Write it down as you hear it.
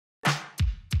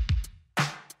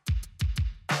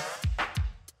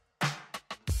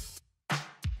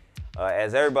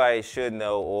As everybody should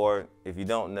know, or if you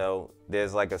don't know,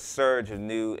 there's like a surge of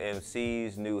new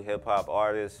MCs, new hip hop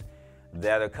artists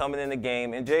that are coming in the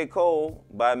game. And J. Cole,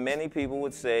 by many people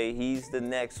would say he's the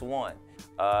next one.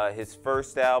 His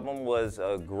first album was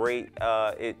a great,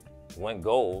 it went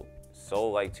gold,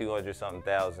 sold like 200-something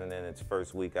thousand in its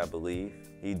first week, I believe.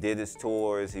 He did his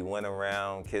tours, he went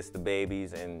around, kissed the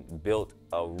babies, and built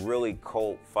a really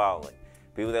cult following.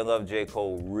 People that love J.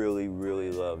 Cole really,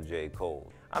 really love J.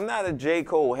 Cole. I'm not a J.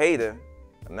 Cole hater.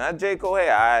 I'm not a J. Cole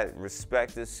hater. I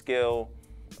respect his skill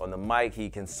on the mic. He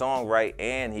can songwrite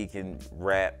and he can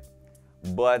rap.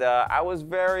 But I was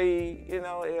very,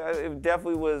 it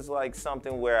definitely was like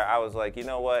something where I was like, you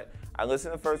know what? I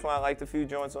listened to the first one, I liked a few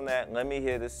joints on that. Let me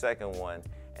hear the second one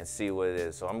and see what it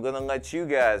is. So I'm gonna let you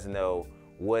guys know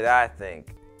what I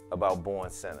think about Born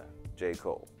Sinner, J.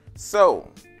 Cole.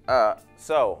 So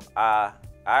I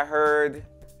heard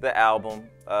the album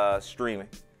streaming.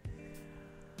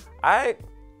 I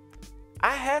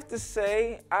have to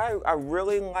say, I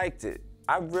really liked it.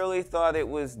 I really thought it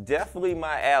was definitely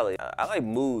my alley. I like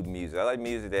mood music. I like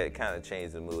music that kind of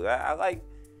changes the mood. I like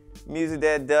music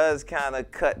that does kind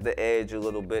of cut the edge a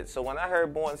little bit. So when I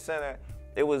heard Born Sinner,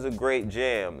 it was a great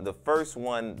jam. The first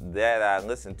one that I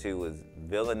listened to was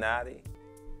Villanati.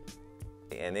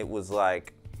 And it was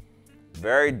like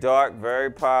very dark,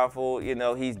 very powerful. You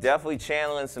know, he's definitely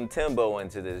channeling some Timbo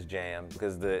into this jam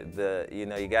because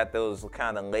you got those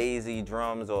kind of lazy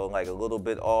drums or like a little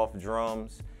bit off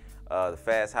drums, the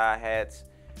fast hi-hats.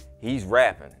 He's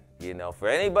rapping. You know, for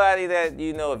anybody that,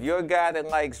 if you're a guy that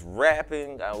likes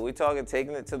rapping, we're talking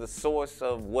taking it to the source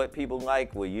of what people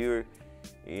like, where you're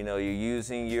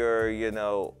using your,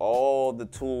 all the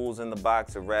tools in the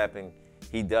box of rapping.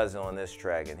 He does it on this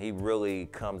track, and he really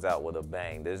comes out with a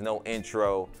bang. There's no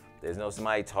intro, there's no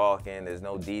somebody talking, there's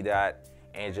no D-Dot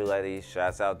Angeletti,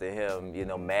 shouts out to him,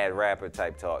 mad rapper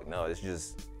type talk. No, it's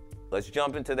just, let's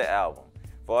jump into the album.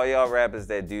 For all y'all rappers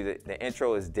that do the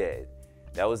intro is dead.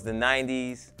 That was the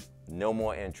 90s. No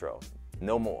more intro,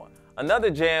 no more. Another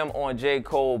jam on J.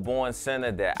 Cole, Born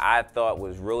Sinner, that I thought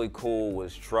was really cool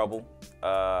was Trouble.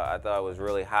 I thought it was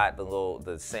really hot,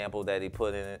 the sample that he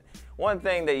put in it. One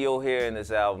thing that you'll hear in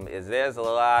this album is there's a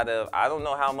lot of, I don't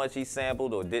know how much he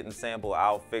sampled or didn't sample.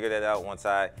 I'll figure that out once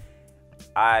I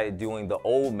doing the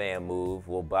old man move,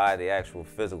 will buy the actual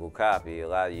physical copy. A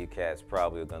lot of you cats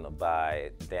probably are gonna buy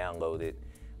it, download it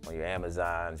on your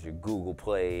Amazons, your Google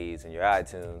Plays, and your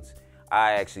iTunes.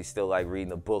 I actually still like reading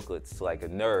the booklets like a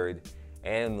nerd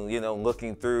and,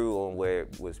 looking through on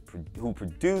who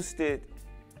produced it,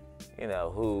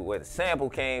 where the sample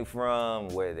came from,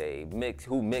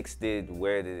 who mixed it,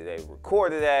 where did they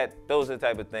record it at. Those are the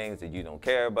type of things that you don't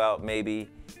care about, maybe.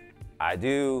 I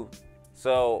do.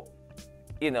 So,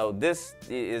 this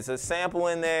is a sample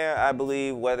in there, I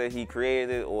believe, whether he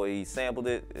created it or he sampled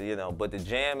it, but the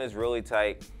jam is really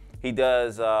tight. He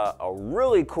does a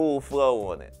really cool flow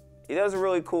on it. He does a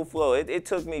really cool flow. It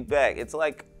took me back. It's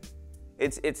like,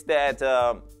 it's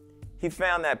that, he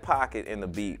found that pocket in the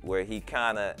beat where he's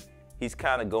kind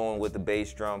of going with the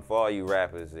bass drum. For all you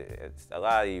rappers, a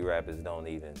lot of you rappers don't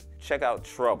even. Check out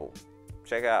Trouble.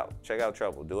 Check out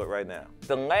Trouble. Do it right now.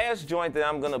 The last joint that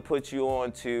I'm gonna put you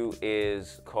on to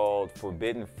is called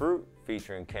Forbidden Fruit,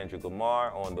 featuring Kendrick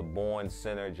Lamar on the Born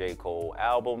Sinner J. Cole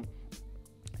album.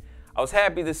 I was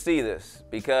happy to see this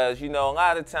because, a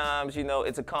lot of times,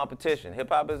 it's a competition. Hip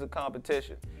hop is a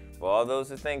competition. For all those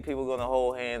that think people are gonna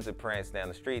hold hands and prance down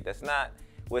the street, that's not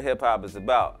what hip hop is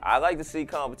about. I like to see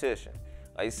competition.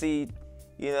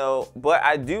 But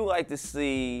I do like to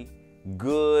see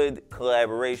good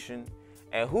collaboration.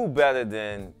 And who better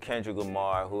than Kendrick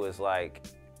Lamar, who is like,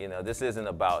 this isn't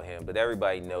about him, but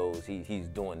everybody knows he's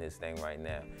doing this thing right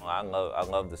now. I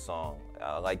love the song.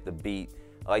 I like the beat.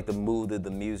 I like the mood of the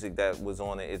music that was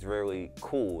on it. It's really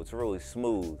cool. It's really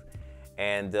smooth.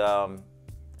 And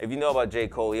if you know about J.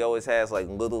 Cole, he always has like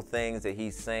little things that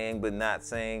he's saying but not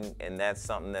saying, and that's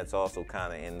something that's also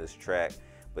kind of in this track.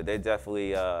 But they're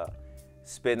definitely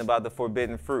spitting about the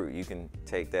forbidden fruit. You can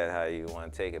take that how you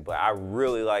want to take it, but I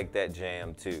really like that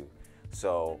jam too.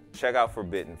 So check out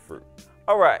Forbidden Fruit.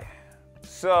 All right,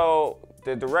 so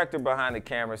the director behind the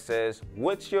camera says,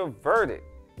 what's your verdict?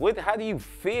 How do you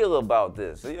feel about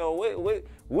this?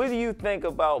 What do you think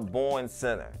about Born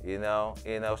Sinner?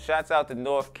 Shouts out to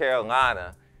North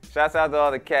Carolina. Shouts out to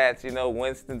all the cats,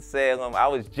 Winston-Salem. I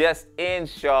was just in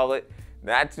Charlotte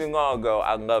not too long ago.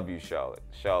 I love you, Charlotte.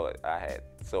 Charlotte, I had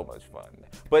so much fun.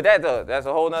 But that's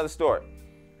a whole nother story.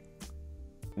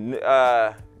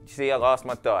 See, I lost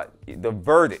my thought. The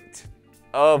verdict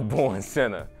of Born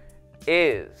Sinner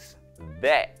is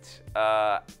that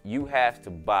you have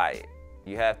to buy it.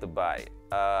 You have to buy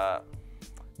it.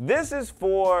 This is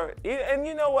for, and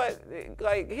you know what?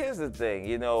 Like, here's the thing,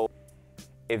 you know,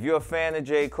 if you're a fan of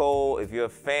J. Cole, if you're a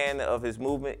fan of his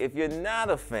movement, if you're not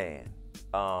a fan,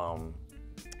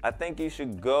 I think you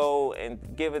should go and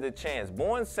give it a chance.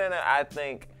 Born Center, I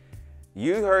think,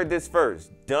 you heard this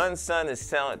first. Dunn Son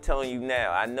is telling you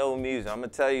now. I know music, I'm gonna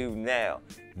tell you now.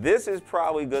 This is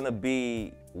probably gonna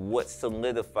be what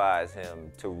solidifies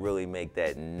him to really make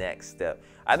that next step.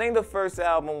 I think the first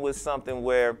album was something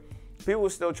where people were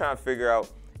still trying to figure out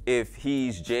if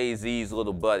he's Jay-Z's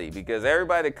little buddy, because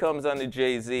everybody that comes under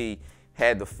Jay-Z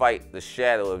had to fight the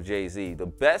shadow of Jay-Z. The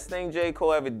best thing J.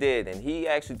 Cole ever did, and he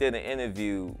actually did an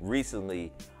interview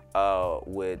recently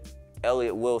with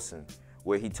Elliott Wilson,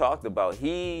 where he talked about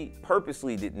he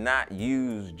purposely did not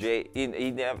use Jay, he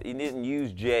didn't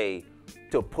use Jay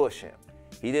to push him.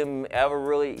 He didn't ever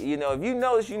really, you know, if you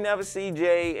notice, you never see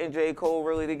Jay and J. Cole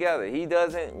really together. He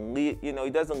doesn't,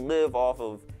 he doesn't live off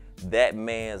of that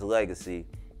man's legacy.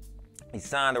 He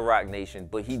signed to Roc Nation,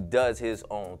 but he does his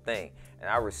own thing, and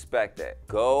I respect that.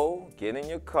 Go, get in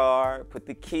your car, put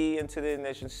the key into the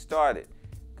ignition, start it.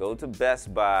 Go to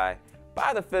Best Buy,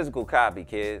 buy the physical copy,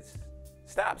 kids.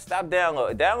 Stop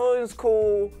downloading. Downloading is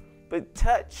cool, but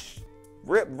touch,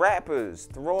 rip wrappers,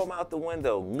 throw them out the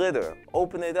window, litter,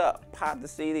 open it up, pop the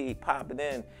CD, pop it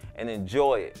in, and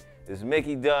enjoy it. This is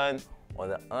Mickey Dunn on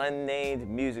the Unnamed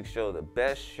Music Show, the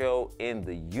best show in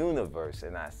the universe,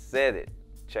 and I said it.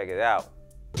 Check it out.